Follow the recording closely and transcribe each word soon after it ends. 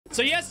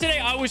So yesterday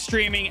I was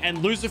streaming and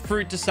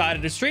Loserfruit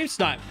decided to stream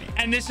snipe me.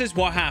 And this is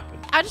what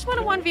happened. I just want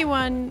to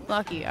 1v1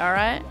 Lucky, all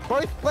right?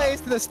 Both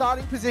players to the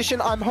starting position.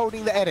 I'm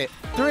holding the edit.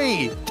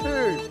 3, 2,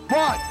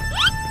 1.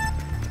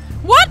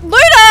 What?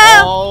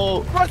 Luda!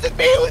 Oh. Wasn't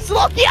me, it was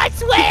Lucky, I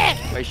swear!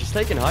 Wait, she's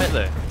taking height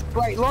though.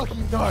 Wait, Lucky,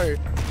 no.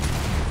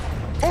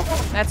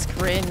 That's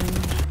cringe.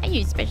 I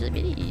use special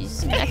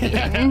abilities.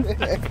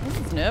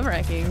 It's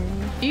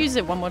nerve-wracking. Use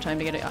it one more time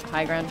to get it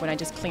high ground when I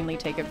just cleanly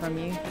take it from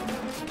you.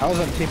 I was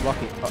on Team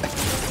Lucky.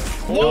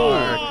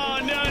 Whoa!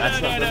 No,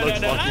 That's not what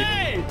looks Lucky.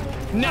 Hey!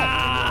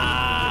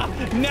 Nah!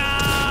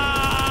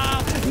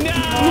 Nah!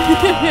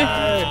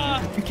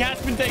 Nah!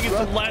 Cat's been taking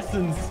some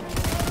lessons.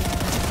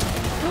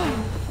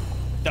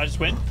 Did I just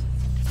win?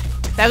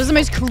 That was the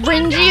most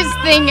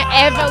cringiest thing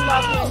ever,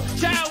 Lachlan.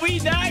 Chat, we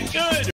that good!